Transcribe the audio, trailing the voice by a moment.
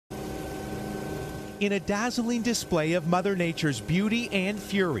In a dazzling display of Mother Nature's beauty and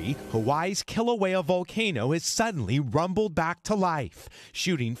fury, Hawaii's Kilauea Volcano has suddenly rumbled back to life,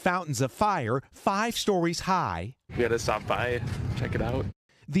 shooting fountains of fire 5 stories high. We had to stop by, check it out.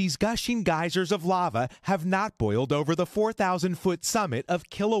 These gushing geysers of lava have not boiled over the 4,000-foot summit of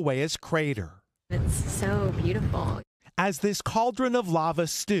Kilauea's crater. It's so beautiful. As this cauldron of lava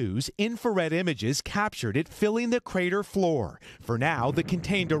stews, infrared images captured it filling the crater floor. For now, the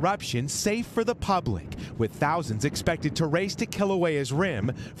contained eruption safe for the public, with thousands expected to race to Kilauea's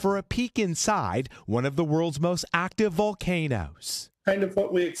rim for a peek inside one of the world's most active volcanoes. Kind of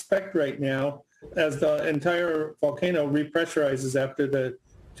what we expect right now as the entire volcano repressurizes after the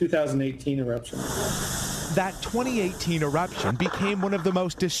 2018 eruption. That 2018 eruption became one of the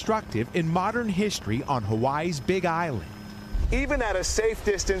most destructive in modern history on Hawaii's Big Island. Even at a safe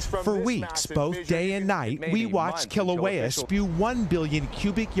distance from For weeks, both day and night, we watched Kilauea spew 1 billion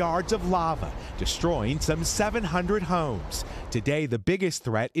cubic yards of lava, destroying some 700 homes. Today, the biggest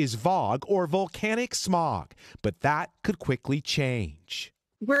threat is VOG, or volcanic smog, but that could quickly change.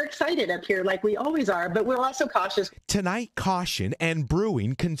 We're excited up here like we always are, but we're also cautious. Tonight, caution and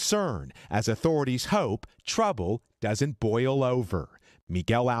brewing concern as authorities hope trouble doesn't boil over.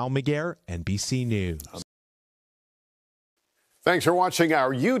 Miguel Almaguer, NBC News. Thanks for watching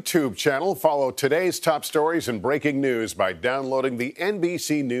our YouTube channel. Follow today's top stories and breaking news by downloading the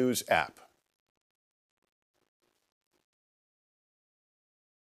NBC News app.